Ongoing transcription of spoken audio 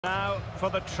Now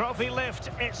for the trophy lift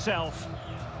itself.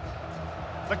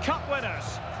 The cup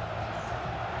winners.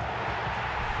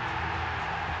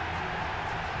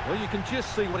 Well, you can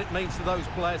just see what it means to those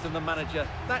players and the manager.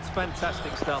 That's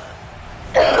fantastic stuff.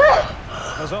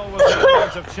 There's always an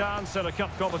element of chance in a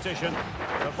cup competition,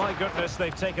 but my goodness,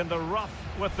 they've taken the rough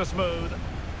with the smooth,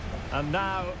 and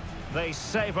now they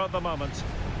savour the moment.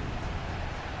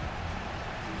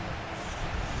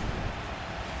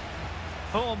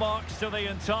 Full marks to the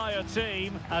entire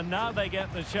team, and now they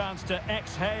get the chance to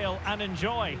exhale and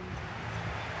enjoy.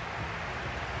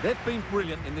 They've been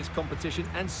brilliant in this competition,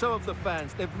 and so have the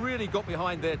fans. They've really got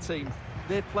behind their team.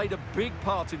 They've played a big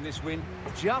part in this win.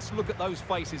 Just look at those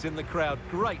faces in the crowd.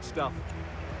 Great stuff.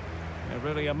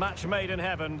 Really a match made in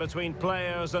heaven between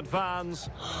players and fans.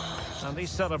 And these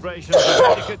celebrations are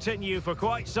going to continue for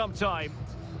quite some time.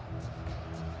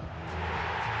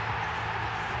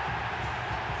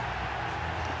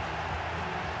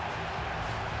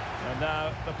 And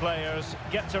now the players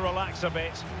get to relax a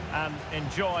bit and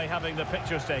enjoy having the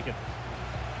pictures taken.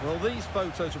 Well, these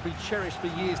photos will be cherished for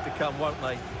years to come, won't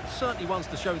they? Certainly ones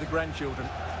to show the grandchildren.